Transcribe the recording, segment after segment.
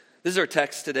This is our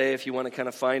text today if you want to kind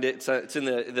of find it. It's in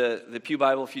the Pew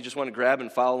Bible if you just want to grab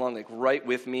and follow along, like right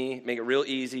with me. Make it real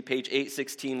easy. Page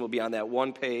 816 will be on that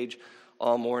one page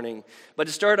all morning. But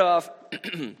to start off,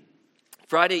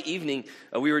 Friday evening,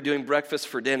 we were doing breakfast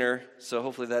for dinner, so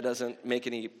hopefully that doesn't make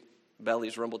any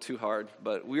bellies rumble too hard,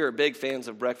 but we are big fans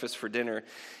of breakfast for dinner.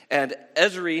 And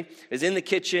Esri is in the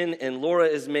kitchen, and Laura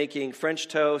is making French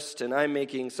toast, and I'm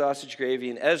making sausage gravy,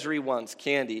 and Esri wants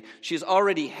candy. She's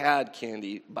already had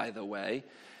candy, by the way.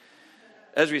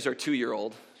 Esri's our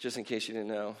 2-year-old, just in case you didn't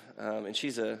know, and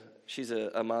she's a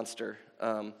monster.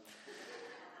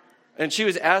 And she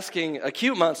was asking, a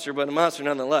cute monster, but a monster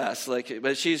nonetheless.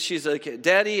 But she's like,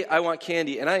 Daddy, I want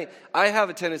candy. And I have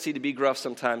a tendency to be gruff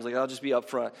sometimes. Like, I'll just be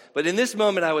upfront. But in this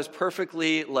moment, I was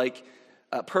perfectly,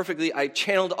 I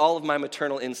channeled all of my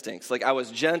maternal instincts. Like, I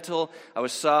was gentle. I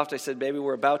was soft. I said, baby,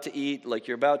 we're about to eat. Like,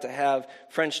 you're about to have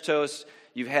French toast.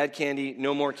 You've had candy.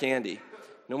 No more candy.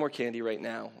 No more candy right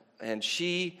now. And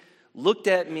she looked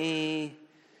at me,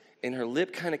 and her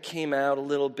lip kind of came out a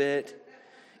little bit.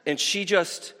 And she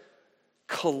just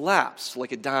collapsed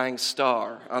like a dying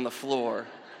star on the floor,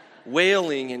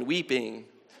 wailing and weeping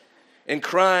and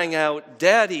crying out,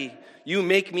 Daddy, you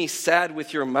make me sad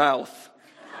with your mouth.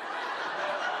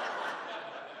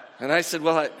 And I said,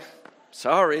 well,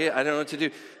 sorry, I don't know what to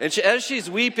do. And as she's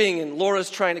weeping and Laura's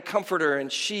trying to comfort her,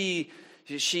 and she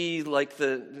like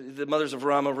the mothers of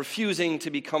Rama, refusing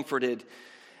to be comforted.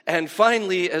 And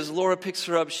finally, as Laura picks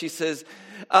her up, she says,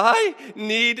 I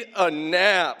need a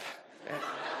nap.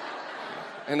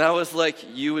 And I was like,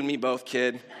 you and me both,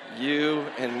 kid. You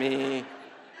and me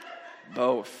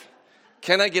both.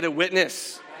 Can I get a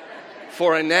witness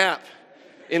for a nap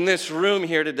in this room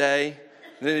here today?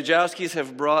 The Najowskis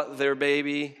have brought their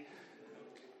baby.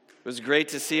 It was great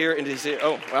to see her and to see,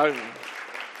 wow,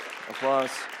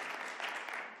 applause.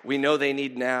 We know they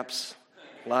need naps,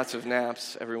 lots of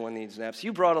naps. Everyone needs naps.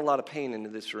 You brought a lot of pain into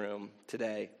this room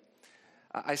today.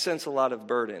 I sense a lot of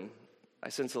burden. I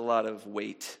sense a lot of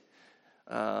weight.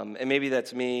 And maybe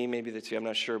that's me, maybe that's you, I'm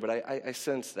not sure, but I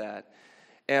sense that.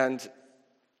 And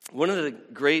one of the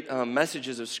great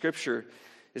messages of Scripture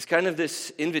is kind of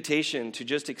this invitation to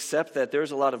just accept that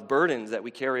there's a lot of burdens that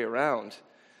we carry around.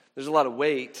 There's a lot of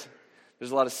weight.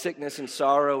 There's a lot of sickness and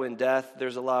sorrow and death.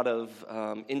 There's a lot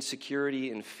of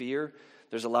insecurity and fear.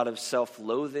 There's a lot of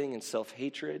self-loathing and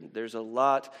self-hatred. There's a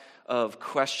lot of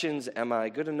questions. Am I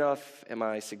good enough? Am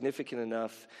I significant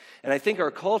enough? And I think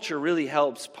our culture really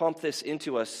helps pump this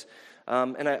into us.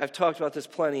 And I've talked about this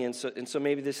plenty, and so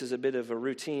maybe this is a bit of a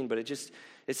routine, but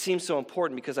it seems so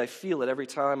important because I feel it every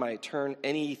time I turn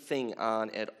anything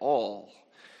on at all.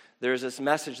 There's this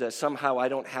message that somehow I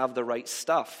don't have the right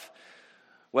stuff.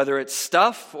 Whether it's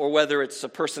stuff, or whether it's a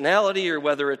personality, or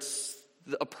whether it's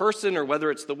a person, or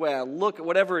whether it's the way I look,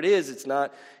 whatever it is, it's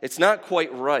not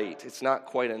quite right. It's not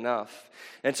quite enough.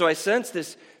 And so I sense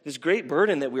this great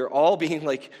burden that we're all being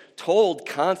told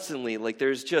constantly.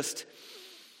 There's just,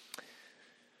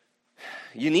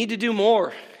 you need to do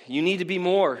more. You need to be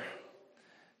more.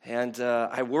 And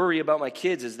I worry about my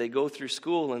kids as they go through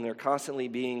school and they're constantly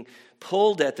being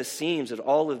pulled at the seams at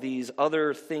all of these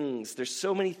other things. There's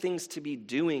so many things to be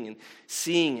doing and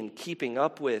seeing and keeping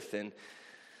up with, and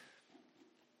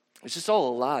it's just all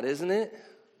a lot, isn't it?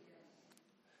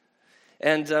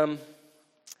 And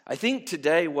I think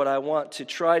today what I want to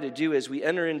try to do as we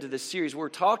enter into this series, we're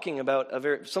talking about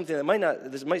something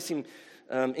that this might seem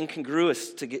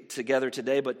incongruous to get together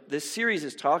today, but this series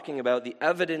is talking about the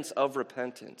evidence of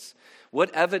repentance.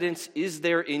 What evidence is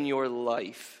there in your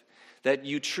life that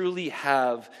you truly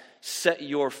have set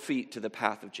your feet to the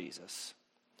path of Jesus?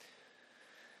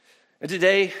 And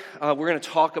today, we're going to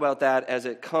talk about that as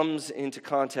it comes into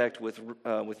contact with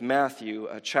Matthew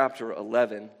chapter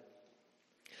 11.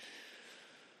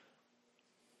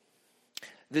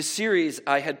 This series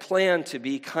I had planned to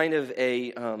be kind of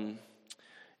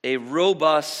a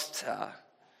robust,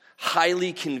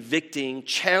 highly convicting,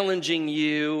 challenging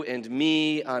you and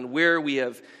me on where we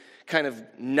have kind of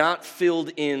not filled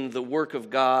in the work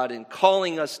of God and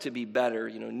calling us to be better,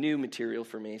 new material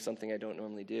for me, something I don't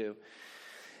normally do.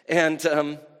 And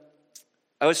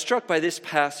I was struck by this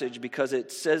passage because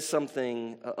it says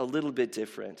something a little bit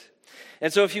different.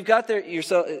 And so if you've got there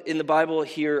yourself in the Bible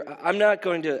here, I'm not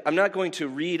going to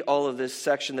read all of this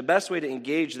section. The best way to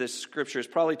engage this scripture is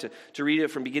probably to read it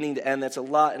from beginning to end. That's a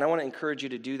lot, and I want to encourage you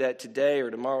to do that today or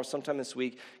tomorrow, sometime this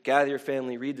week. Gather your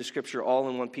family, read the scripture all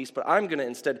in one piece. But I'm going to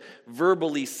instead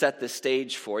verbally set the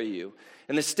stage for you.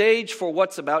 And the stage for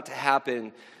what's about to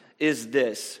happen is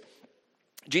this.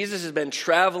 Jesus has been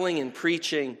traveling and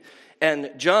preaching,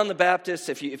 And John the Baptist,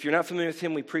 if you're not familiar with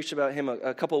him, we preached about him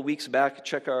a couple of weeks back.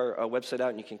 Check our website out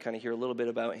and you can kind of hear a little bit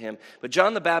about him. But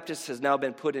John the Baptist has now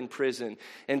been put in prison.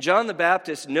 And John the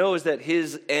Baptist knows that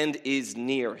his end is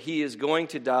near. He is going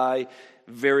to die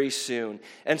very soon.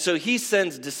 And so he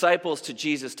sends disciples to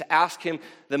Jesus to ask him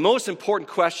the most important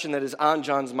question that is on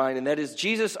John's mind, and that is,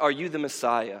 Jesus, are you the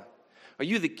Messiah? Are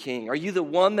you the king? Are you the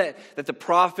one that the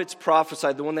prophets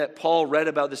prophesied, the one that Paul read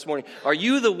about this morning? Are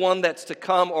you the one that's to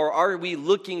come, or are we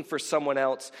looking for someone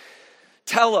else?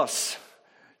 Tell us.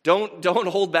 Don't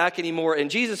hold back anymore. And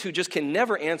Jesus, who just can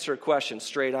never answer a question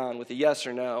straight on with a yes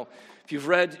or no. If you've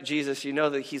read Jesus, you know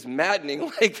that he's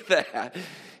maddening like that.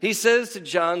 He says to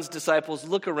John's disciples,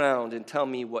 look around and tell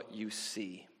me what you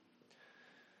see.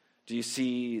 Do you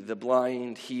see the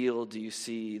blind healed? Do you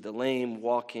see the lame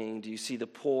walking? Do you see the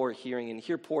poor hearing? And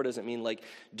here poor doesn't mean like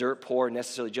dirt poor,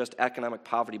 necessarily just economic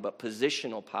poverty, but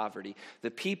positional poverty.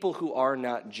 The people who are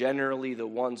not generally the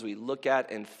ones we look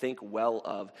at and think well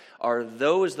of are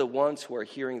those the ones who are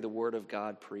hearing the word of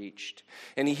God preached.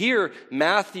 And here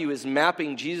Matthew is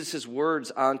mapping Jesus'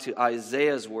 words onto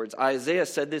Isaiah's words. Isaiah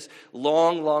said this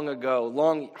long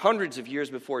ago, hundreds of years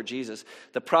before Jesus.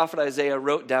 The prophet Isaiah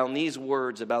wrote down these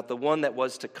words about the one that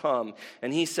was to come.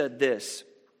 And he said this,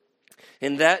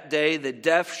 in that day the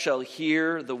deaf shall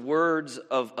hear the words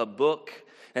of a book,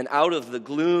 and out of the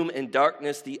gloom and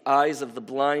darkness the eyes of the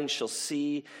blind shall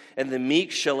see, and the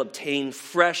meek shall obtain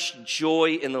fresh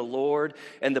joy in the Lord,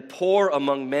 and the poor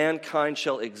among mankind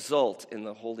shall exult in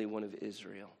the Holy One of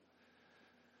Israel.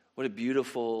 What a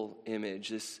beautiful image,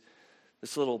 this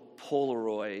little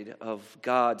Polaroid of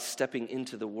God stepping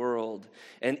into the world.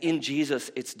 And in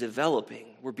Jesus, it's developing.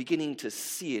 We're beginning to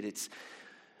see it.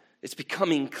 It's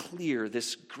becoming clear,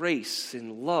 this grace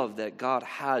and love that God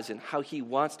has and how he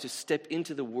wants to step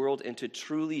into the world and to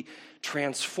truly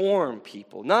transform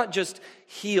people. Not just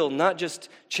heal, not just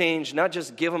change, not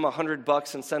just give them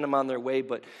 $100 and send them on their way,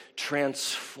 but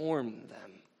transform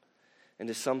them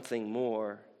into something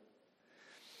more.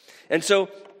 And so,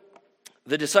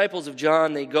 the disciples of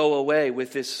John, they go away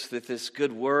with this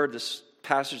good word, this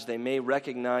passage they may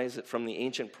recognize it from the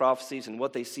ancient prophecies and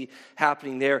what they see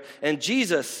happening there. And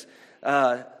Jesus,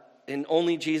 in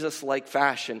only Jesus-like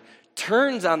fashion,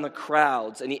 turns on the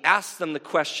crowds and he asks them the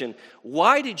question,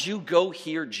 why did you go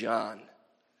here, John?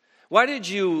 Why did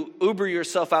you Uber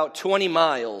yourself out 20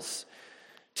 miles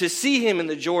to see him in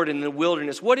the Jordan, in the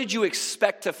wilderness? What did you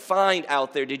expect to find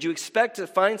out there? Did you expect to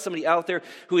find somebody out there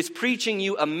who is preaching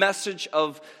you a message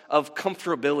of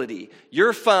comfortability?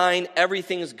 You're fine,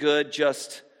 everything's good,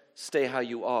 just stay how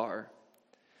you are.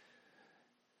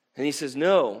 And he says,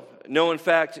 no, in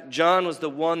fact, John was the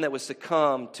one that was to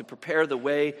come to prepare the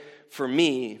way for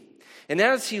me. And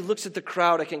as he looks at the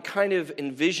crowd, I can kind of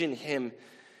envision him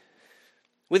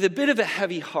with a bit of a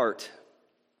heavy heart.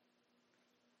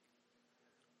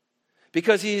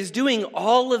 Because he is doing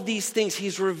all of these things.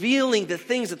 He's revealing the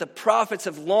things that the prophets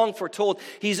have long foretold.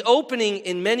 He's opening,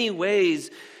 in many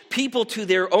ways, people to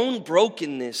their own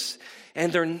brokenness,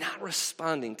 and they're not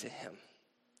responding to him.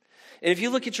 And if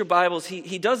you look at your Bibles,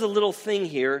 he does a little thing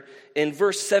here in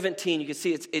verse 17. You can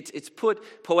see it's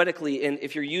put poetically, and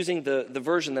if you're using the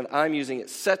version that I'm using,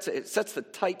 it sets the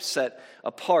typeset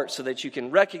apart so that you can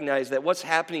recognize that what's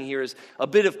happening here is a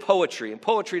bit of poetry. And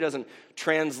poetry doesn't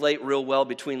translate real well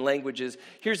between languages.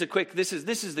 Here's a quick, this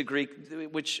is the Greek,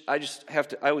 which I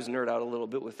always nerd out a little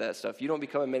bit with that stuff. You don't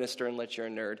become a minister unless you're a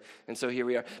nerd. And so here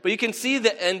we are. But you can see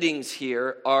the endings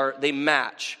here they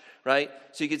match. Right?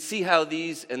 So you can see how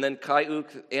these, and then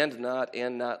kaiuk, and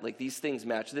not, like these things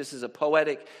match. This is a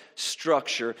poetic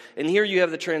structure. And here you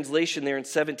have the translation there in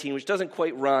 17, which doesn't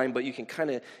quite rhyme, but you can kind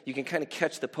of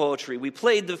catch the poetry. We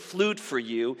played the flute for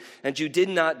you, and you did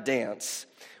not dance.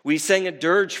 We sang a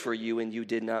dirge for you, and you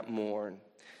did not mourn.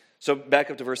 So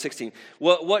back up to verse 16.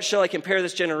 What shall I compare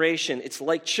this generation? It's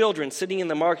like children sitting in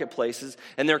the marketplaces,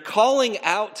 and they're calling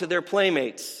out to their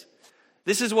playmates.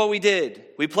 This is what we did.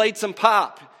 We played some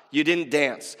pop. You didn't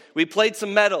dance. We played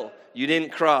some metal. You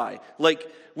didn't cry.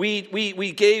 Like,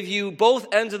 we gave you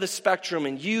both ends of the spectrum,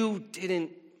 and you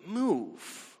didn't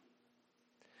move.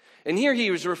 And here he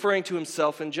was referring to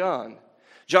himself and John.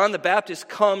 John the Baptist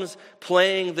comes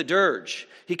playing the dirge.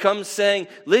 He comes saying,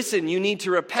 listen, you need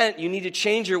to repent. You need to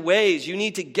change your ways. You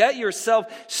need to get yourself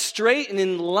straight and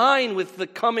in line with the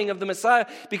coming of the Messiah.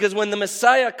 Because when the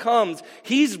Messiah comes,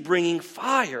 he's bringing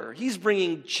fire. He's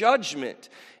bringing judgment.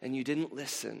 And you didn't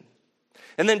listen.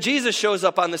 And then Jesus shows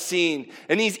up on the scene,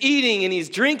 and he's eating and he's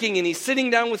drinking and he's sitting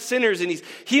down with sinners and he's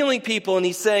healing people, and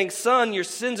he's saying, son, your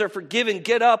sins are forgiven.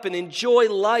 Get up and enjoy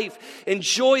life.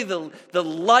 Enjoy the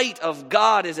light of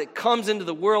God as it comes into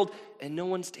the world. And no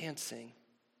one's dancing.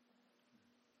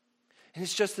 And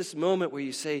it's just this moment where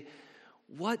you say,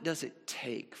 what does it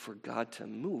take for God to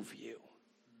move you?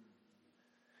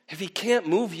 If he can't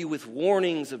move you with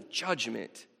warnings of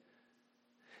judgment,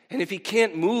 and if he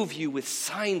can't move you with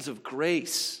signs of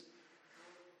grace,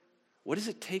 what does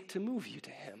it take to move you to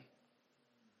him?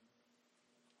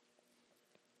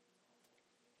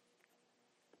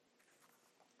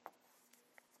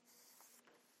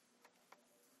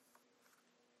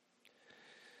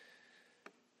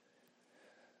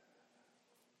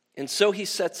 And so he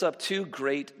sets up two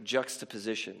great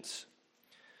juxtapositions.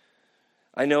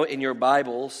 I know in your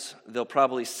Bibles, they'll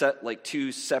probably set like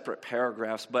two separate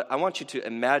paragraphs, but I want you to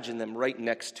imagine them right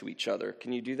next to each other.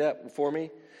 Can you do that for me?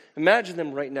 Imagine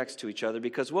them right next to each other,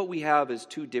 because what we have is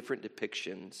two different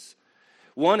depictions.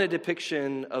 One, a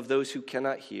depiction of those who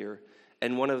cannot hear,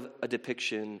 and one of a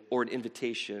depiction or an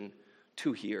invitation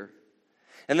to hear.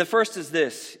 And the first is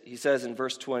this, he says in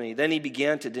verse 20, then he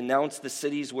began to denounce the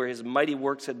cities where his mighty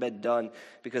works had been done,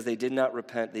 because they did not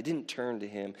repent, they didn't turn to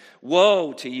him.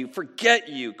 Woe to you, forget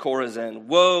you, Chorazin.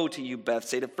 Woe to you,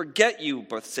 Bethsaida, forget you,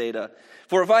 Bethsaida.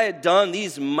 For if I had done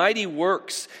these mighty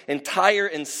works in Tyre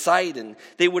and Sidon,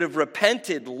 they would have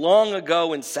repented long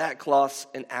ago in sackcloth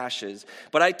and ashes.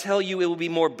 But I tell you, it will be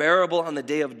more bearable on the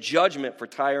day of judgment for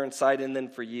Tyre and Sidon than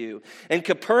for you. And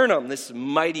Capernaum, this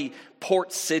mighty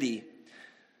port city,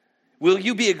 will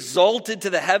you be exalted to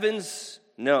the heavens?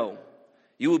 No,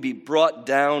 you will be brought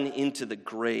down into the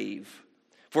grave.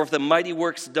 For if the mighty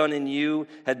works done in you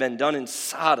had been done in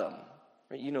Sodom,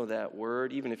 right? You know that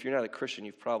word. Even if you're not a Christian,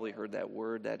 you've probably heard that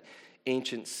word, that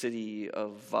ancient city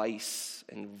of vice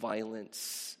and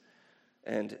violence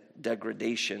and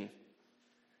degradation.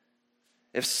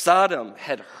 If Sodom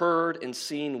had heard and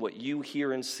seen what you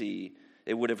hear and see,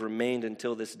 it would have remained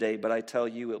until this day. But I tell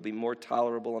you, it will be more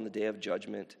tolerable on the day of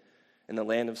judgment in the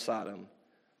land of Sodom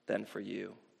than for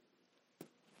you.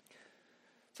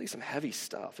 It's like some heavy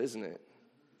stuff, isn't it?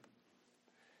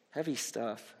 Heavy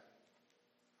stuff.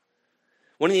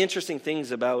 One of the interesting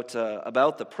things about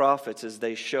the prophets as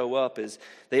they show up is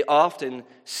they often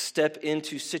step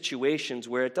into situations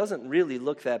where it doesn't really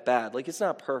look that bad. Like, it's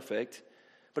not perfect,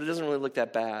 but it doesn't really look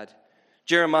that bad.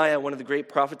 Jeremiah, one of the great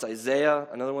prophets, Isaiah,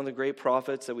 another one of the great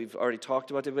prophets that we've already talked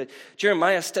about today. But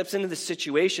Jeremiah steps into this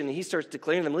situation and he starts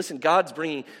declaring to them, listen, God's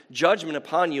bringing judgment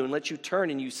upon you and let you turn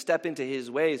and you step into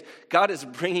his ways. God is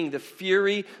bringing the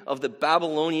fury of the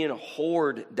Babylonian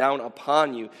horde down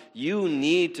upon you. You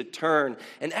need to turn.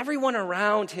 And everyone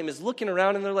around him is looking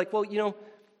around and they're like, well,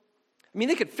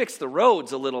 they could fix the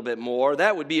roads a little bit more.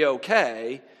 That would be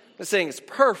okay. I'm not saying it's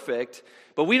perfect,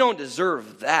 but we don't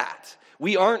deserve that.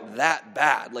 We aren't that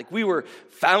bad. Like, we were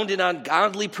founded on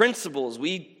godly principles.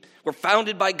 We were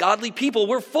founded by godly people.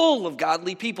 We're full of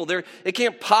godly people. It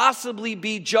can't possibly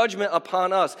be judgment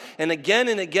upon us. And again,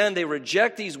 they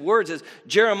reject these words as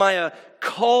Jeremiah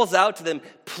calls out to them,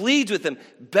 pleads with them,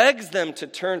 begs them to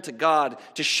turn to God.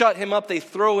 To shut him up, they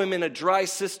throw him in a dry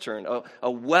cistern,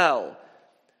 a well,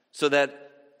 so that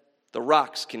the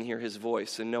rocks can hear his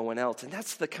voice and no one else. And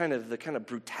that's the kind of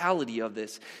brutality of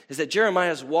this, is that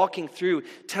Jeremiah is walking through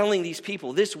telling these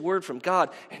people this word from God,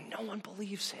 and no one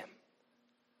believes him.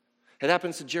 It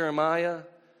happens to Jeremiah,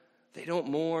 they don't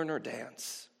mourn or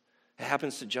dance. It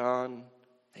happens to John,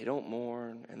 they don't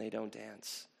mourn and they don't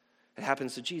dance. It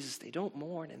happens to Jesus, they don't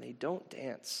mourn and they don't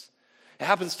dance. It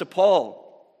happens to Paul.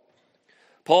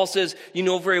 Paul says, you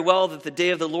know very well that the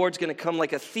day of the Lord's going to come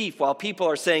like a thief, while people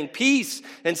are saying peace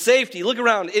and safety. Look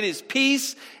around, it is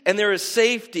peace and there is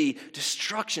safety.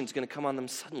 Destruction's going to come on them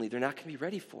suddenly. They're not going to be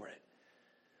ready for it,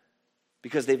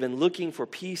 because they've been looking for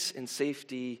peace and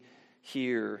safety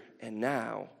here and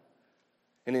now.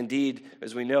 And indeed,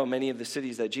 as we know, many of the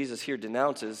cities that Jesus here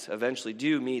denounces eventually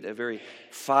do meet a very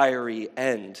fiery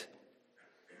end.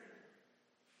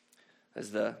 As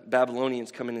the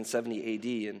Babylonians come in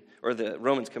 70 AD, or the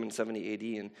Romans come in 70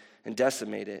 AD and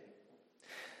decimate it.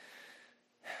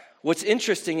 What's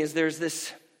interesting is there's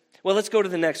this, well, let's go to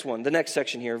the next one, the next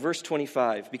section here, verse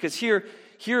 25. Because here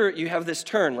you have this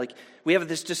turn, like we have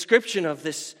this description of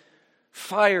this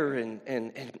fire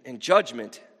and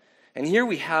judgment. And here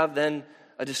we have then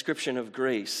a description of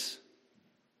grace.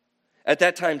 At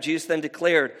that time, Jesus then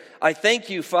declared, I thank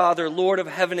you, Father, Lord of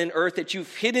heaven and earth, that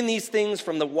you've hidden these things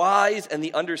from the wise and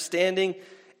the understanding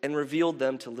and revealed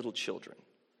them to little children.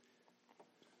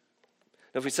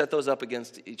 Now, if we set those up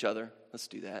against each other, let's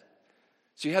do that.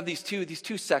 So you have these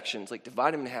two sections, like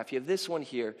divide them in half. You have this one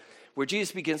here, where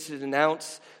Jesus begins to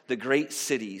denounce the great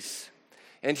cities.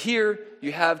 And here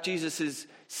you have Jesus'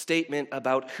 statement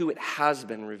about who it has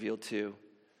been revealed to.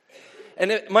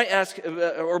 And it might ask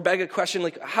or beg a question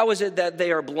like, how is it that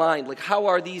they are blind? Like, how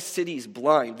are these cities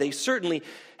blind? They certainly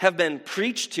have been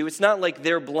preached to. It's not like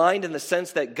they're blind in the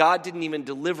sense that God didn't even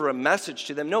deliver a message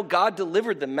to them. No, God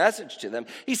delivered the message to them.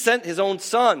 He sent his own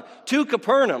son to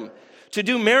Capernaum to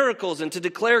do miracles and to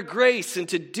declare grace and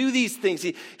to do these things.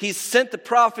 He sent the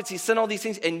prophets, he sent all these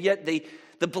things, and yet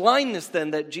the blindness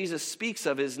then that Jesus speaks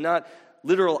of is not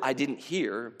literal, I didn't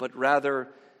hear, but rather,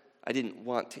 I didn't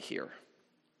want to hear.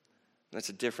 That's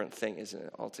a different thing, isn't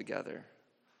it, altogether?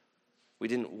 We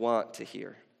didn't want to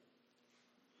hear.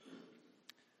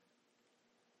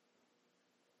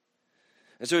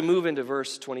 And so we move into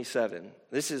verse 27.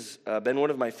 This has been one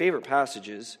of my favorite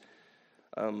passages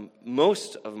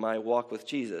most of my walk with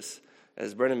Jesus.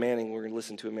 As Brennan Manning, we're going to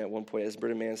listen to him at one point, as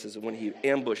Brennan Manning says, when he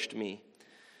ambushed me.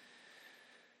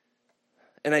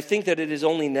 And I think that it is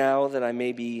only now that I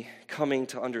may be coming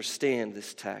to understand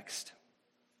this text.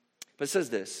 But it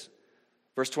says this,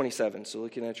 verse 27. So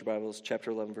looking at your Bibles, chapter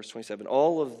 11, verse 27.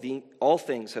 All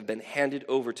things have been handed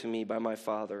over to me by my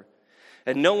Father.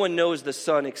 And no one knows the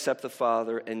Son except the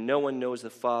Father, and no one knows the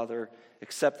Father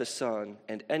except the Son,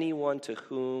 and anyone to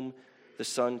whom the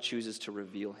Son chooses to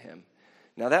reveal him.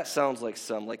 Now that sounds like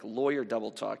some lawyer double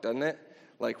talk, doesn't it?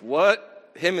 Like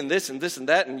what? Him and this and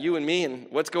that and you and me and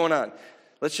what's going on?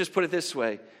 Let's just put it this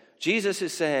way. Jesus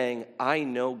is saying, I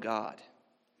know God,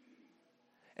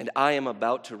 and I am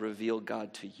about to reveal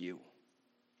God to you.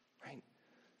 Right?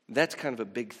 That's kind of a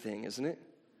big thing, isn't it?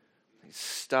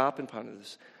 Stop and ponder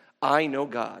this. I know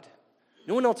God.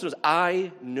 No one else knows.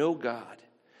 I know God,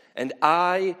 and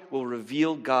I will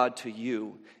reveal God to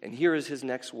you. And here is his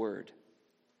next word.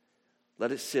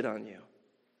 Let it sit on you.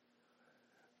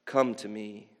 Come to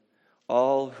me,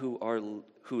 all who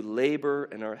labor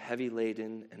and are heavy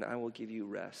laden, and I will give you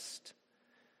rest.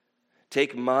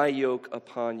 Take my yoke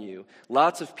upon you.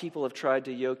 Lots of people have tried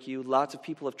to yoke you. Lots of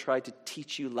people have tried to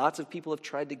teach you. Lots of people have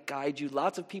tried to guide you.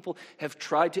 Lots of people have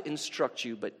tried to instruct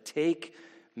you. But take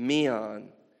me on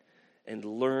and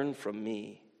learn from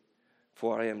me,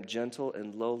 for I am gentle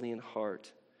and lowly in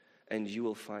heart, and you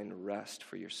will find rest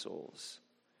for your souls.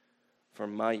 For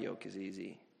my yoke is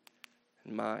easy,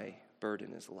 and my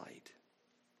burden is light.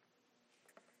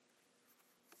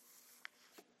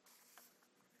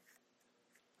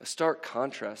 A stark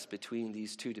contrast between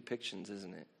these two depictions,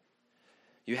 isn't it?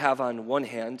 You have on one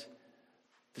hand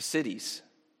the cities.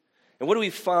 And what do we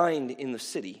find in the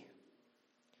city?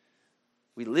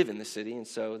 We live in the city, and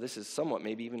so this is somewhat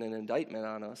maybe even an indictment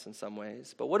on us in some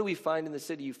ways. But what do we find in the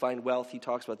city? You find wealth. He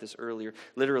talks about this earlier.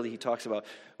 Literally, he talks about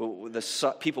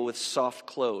the people with soft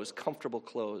clothes, comfortable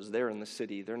clothes. They're in the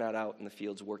city. They're not out in the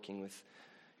fields working with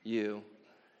you.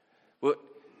 What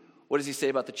does he say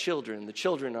about the children? The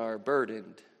children are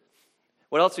burdened.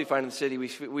 What else do we find in the city?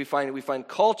 We find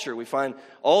culture. We find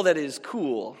all that is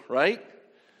cool, right?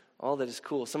 All that is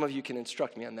cool. Some of you can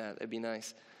instruct me on that. That'd be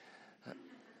nice.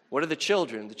 What are the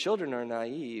children? The children are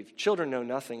naive. Children know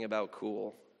nothing about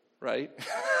cool, right?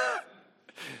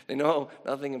 They know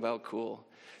nothing about cool.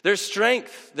 There's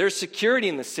strength. There's security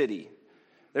in the city.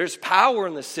 There's power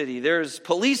in the city. There's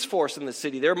police force in the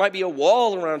city. There might be a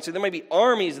wall around the city. There might be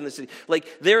armies in the city. Like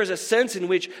there is a sense in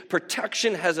which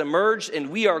protection has emerged, and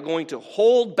we are going to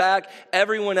hold back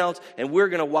everyone else, and we're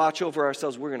going to watch over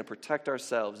ourselves. We're going to protect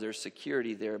ourselves. There's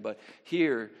security there. But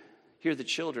here the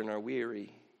children are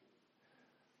weary.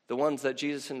 The ones that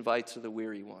Jesus invites are the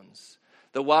weary ones.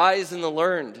 The wise and the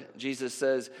learned, Jesus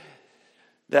says,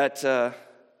 that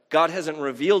God hasn't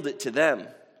revealed it to them.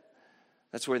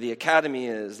 That's where the academy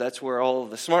is. That's where all of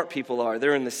the smart people are.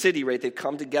 They're in the city, right? They've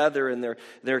come together in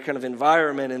their kind of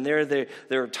environment, and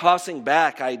they're tossing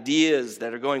back ideas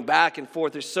that are going back and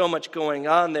forth. There's so much going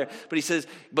on there. But he says,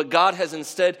 but God has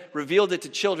instead revealed it to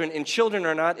children, and children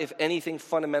are not, if anything,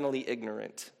 fundamentally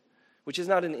ignorant. Which is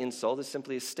not an insult, it's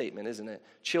simply a statement, isn't it?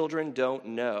 Children don't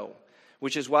know.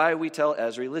 Which is why we tell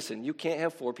Ezra, listen, you can't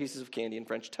have 4 pieces of candy and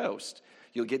French toast.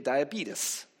 You'll get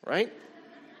diabetes, right?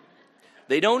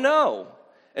 They don't know.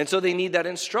 And so they need that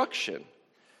instruction.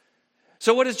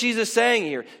 So what is Jesus saying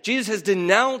here? Jesus has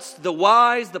denounced the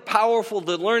wise, the powerful,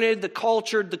 the learned, the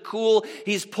cultured, the cool.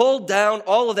 He's pulled down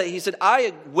all of that. He said,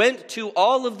 I went to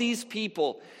all of these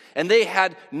people, and they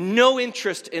had no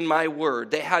interest in my word.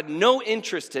 They had no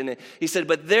interest in it. He said,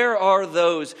 but there are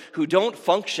those who don't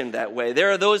function that way.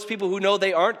 There are those people who know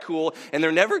they aren't cool, and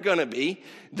they're never going to be.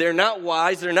 They're not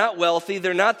wise. They're not wealthy.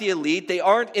 They're not the elite. They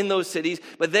aren't in those cities,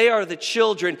 but they are the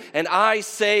children. And I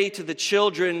say to the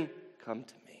children, come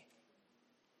to me.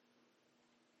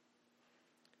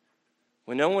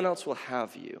 When no one else will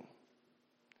have you,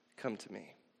 come to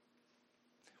me.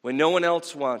 When no one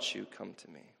else wants you, come to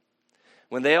me.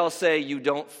 When they all say you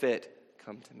don't fit,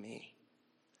 come to me,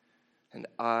 and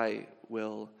I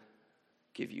will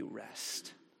give you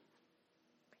rest.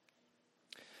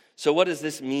 So what does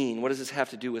this mean? What does this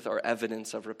have to do with our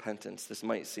evidence of repentance? This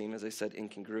might seem, as I said,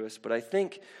 incongruous, but I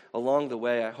think along the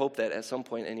way, I hope that at some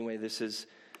point anyway, this has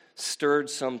stirred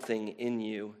something in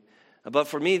you. But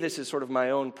for me, this is sort of my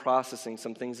own processing,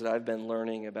 some things that I've been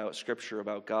learning about Scripture,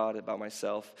 about God, about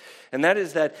myself. And that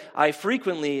is that I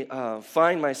frequently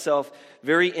find myself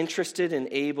very interested and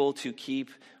able to keep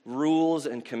rules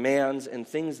and commands and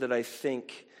things that I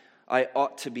think I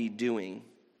ought to be doing.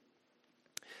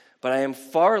 But I am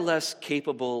far less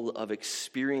capable of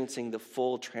experiencing the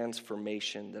full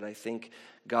transformation that I think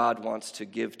God wants to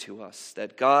give to us,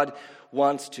 that God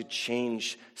wants to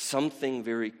change something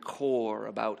very core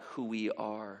about who we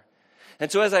are.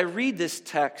 And so as I read this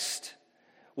text,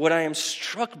 what I am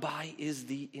struck by is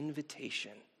the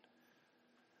invitation.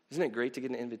 Isn't it great to get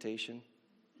an invitation?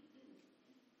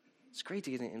 It's great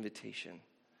to get an invitation.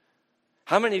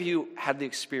 How many of you had the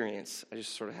experience, I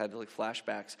just sort of had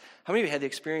flashbacks, how many of you had the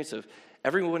experience of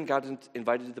everyone got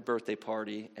invited to the birthday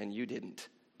party and you didn't?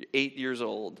 You're 8 years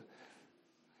old.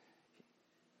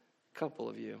 A couple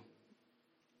of you.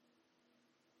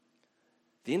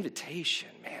 The invitation,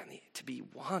 man, to be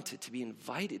wanted, to be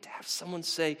invited, to have someone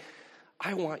say,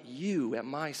 I want you at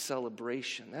my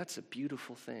celebration. That's a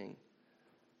beautiful thing.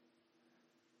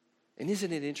 And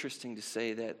isn't it interesting to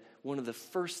say that one of the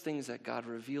first things that God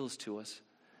reveals to us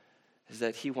is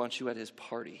that he wants you at his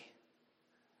party?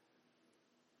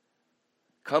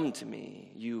 Come to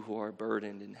me, you who are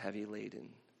burdened and heavy laden,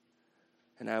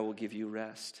 and I will give you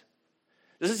rest.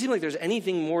 It doesn't seem like there's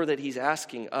anything more that he's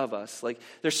asking of us. Like,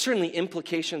 there's certainly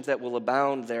implications that will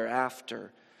abound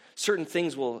thereafter. Certain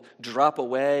things will drop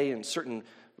away and certain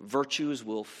virtues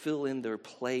will fill in their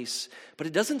place. But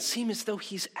it doesn't seem as though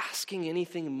he's asking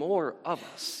anything more of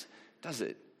us, does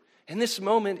it? In this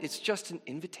moment, it's just an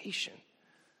invitation.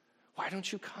 Why don't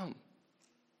you come?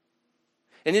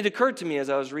 And it occurred to me as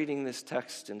I was reading this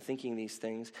text and thinking these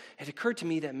things, it occurred to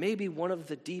me that maybe one of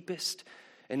the deepest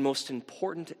and most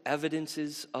important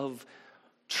evidences of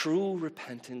true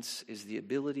repentance is the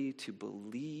ability to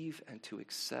believe and to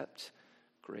accept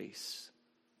grace.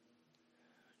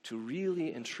 To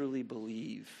really and truly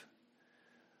believe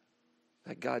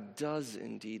that God does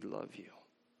indeed love you.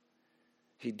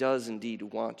 He does indeed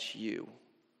want you.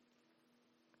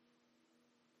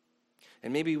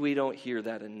 And maybe we don't hear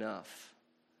that enough.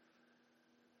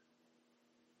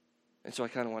 And so I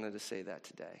kind of wanted to say that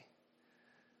today.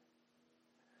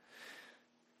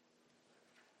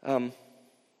 The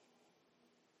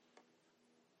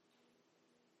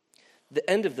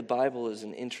end of the Bible is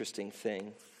an interesting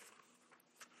thing.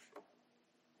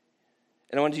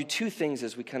 And I want to do two things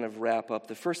as we kind of wrap up.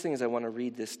 The first thing is I want to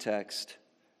read this text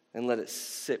and let it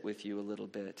sit with you a little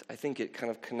bit. I think it kind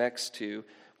of connects to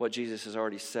what Jesus has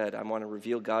already said. I want to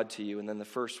reveal God to you. And then the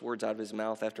first words out of his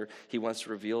mouth after he wants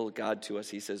to reveal God to us,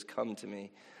 he says, come to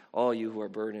me, all you who are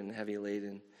burdened and heavy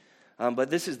laden. But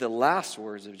this is the last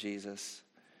words of Jesus.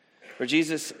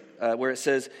 Where it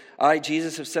says, I,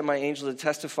 Jesus, have sent my angel to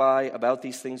testify about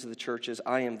these things to the churches.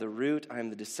 I am the root, I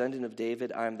am the descendant of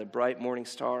David, I am the bright morning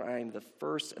star, I am the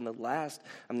first and the last,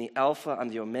 I'm the Alpha, I'm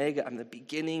the Omega, I'm the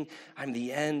beginning, I'm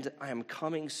the end, I am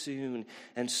coming soon.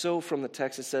 And so from the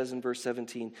text it says in verse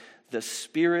 17, the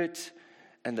Spirit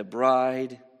and the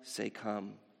bride say,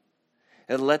 come.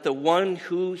 And let the one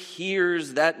who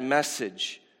hears that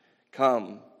message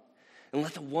come. And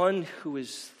let the one who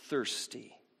is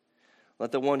thirsty,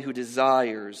 let the one who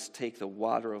desires take the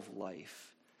water of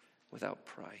life without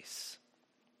price.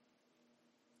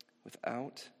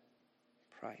 Without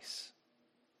price.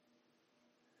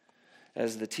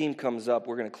 As the team comes up,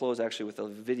 we're going to close actually with a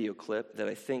video clip that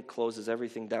I think closes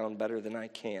everything down better than I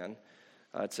can.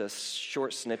 It's a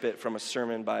short snippet from a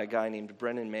sermon by a guy named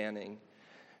Brennan Manning.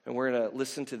 And we're going to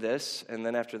listen to this, and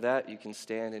then after that, you can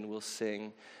stand and we'll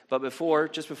sing. But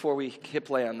just before we hit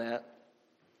play on that,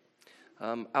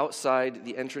 outside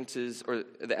the entrances, or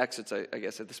the exits, I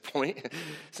guess at this point,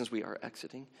 since we are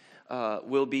exiting,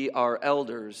 will be our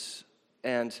elders,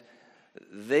 and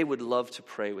they would love to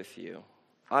pray with you.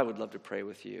 I would love to pray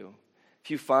with you.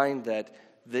 If you find that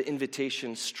the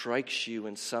invitation strikes you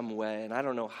in some way, and I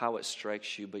don't know how it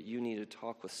strikes you, but you need to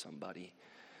talk with somebody,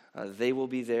 they will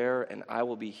be there, and I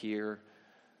will be here,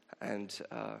 and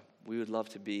we would love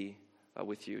to be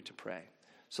with you to pray.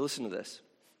 So listen to this.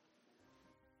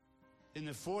 In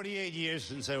the 48 years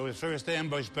since I was first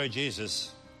ambushed by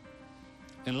Jesus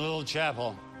in a little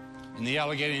chapel in the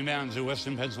Allegheny Mountains of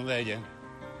western Pennsylvania,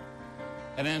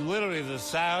 and in literally the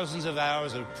thousands of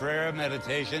hours of prayer,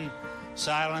 meditation,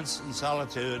 silence, and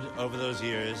solitude over those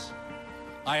years,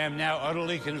 I am now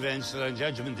utterly convinced that on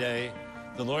Judgment Day,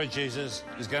 the Lord Jesus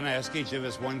is going to ask each of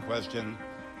us one question,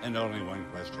 and only one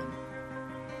question.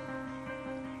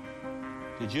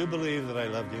 Did you believe that I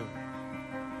loved you?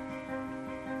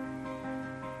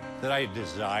 That I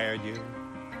desired you?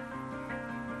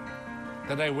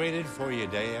 That I waited for you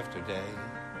day after day?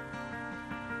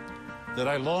 That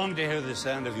I longed to hear the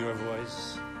sound of your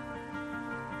voice?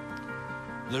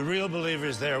 The real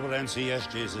believers there will answer, yes,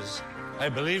 Jesus. I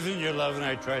believe in your love, and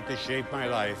I tried to shape my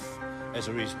life as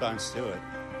a response to it.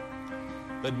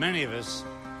 But many of us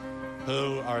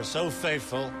who are so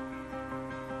faithful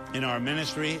in our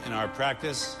ministry, in our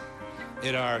practice,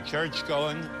 in our church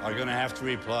going, are going to have to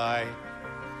reply,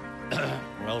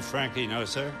 well, frankly, no,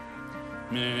 sir.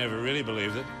 I mean, I never really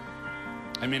believed it.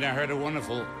 I mean, I heard a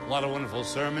lot of wonderful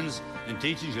sermons and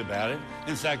teachings about it.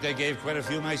 In fact, I gave quite a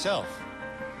few myself.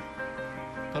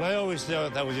 But I always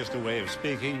thought that was just a way of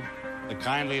speaking, a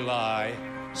kindly lie,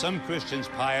 some Christian's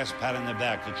pious pat on the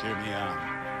back to cheer me on.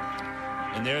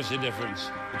 And there's the difference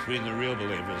between the real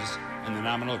believers and the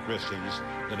nominal Christians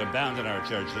that abound in our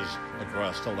churches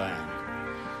across the land.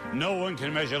 No one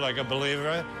can measure like a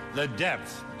believer the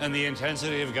depth and the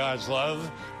intensity of God's love,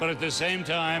 but at the same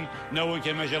time, no one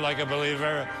can measure like a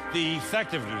believer the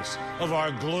effectiveness of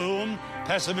our gloom,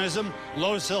 pessimism,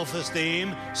 low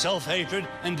self-esteem, self-hatred,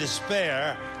 and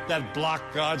despair that block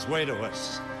God's way to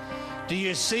us. Do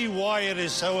you see why it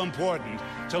is so important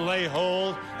to lay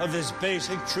hold of this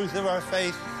basic truth of our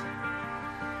faith?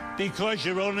 Because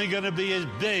you're only going to be as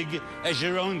big as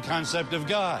your own concept of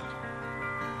God.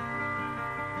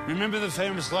 Remember the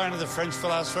famous line of the French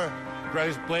philosopher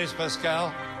Blaise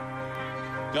Pascal?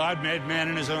 God made man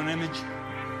in his own image,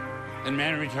 and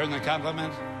man returned the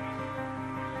compliment.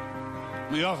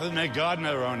 We often make God in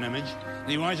our own image, and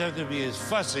he wants us to be as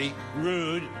fussy,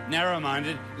 rude,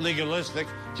 narrow-minded, legalistic,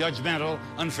 judgmental,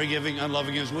 unforgiving,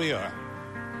 unloving as we are.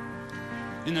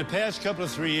 In the past couple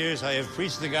of 3 years, I have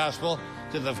preached the gospel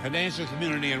to the financial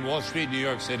community in Wall Street, New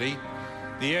York City,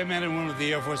 the airmen and women of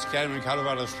the Air Force Academy in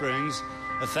Colorado Springs,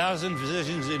 1,000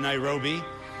 physicians in Nairobi.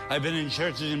 I've been in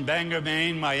churches in Bangor,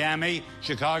 Maine, Miami,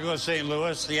 Chicago, St.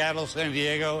 Louis, Seattle, San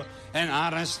Diego, and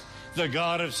honest, the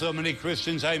God of so many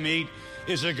Christians I meet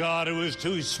is a God who is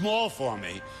too small for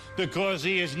me, because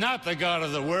he is not the God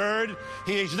of the Word.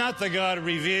 He is not the God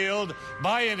revealed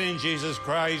by and in Jesus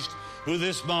Christ, who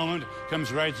this moment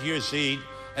comes right to your seat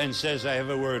and says, I have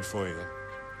a word for you.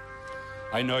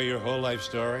 I know your whole life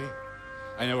story.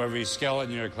 I know every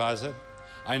skeleton in your closet.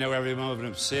 I know every moment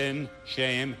of sin,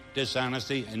 shame,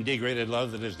 dishonesty, and degraded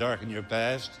love that has darkened your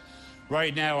past.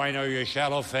 Right now, I know your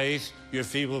shallow faith, your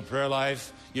feeble prayer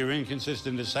life, your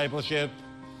inconsistent discipleship.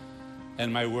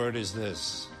 And my word is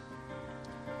this: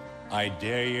 I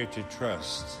dare you to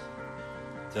trust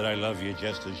that I love you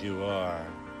just as you are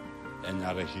and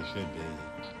not as you should be,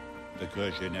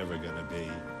 because you're never going to be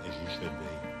as you should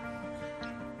be.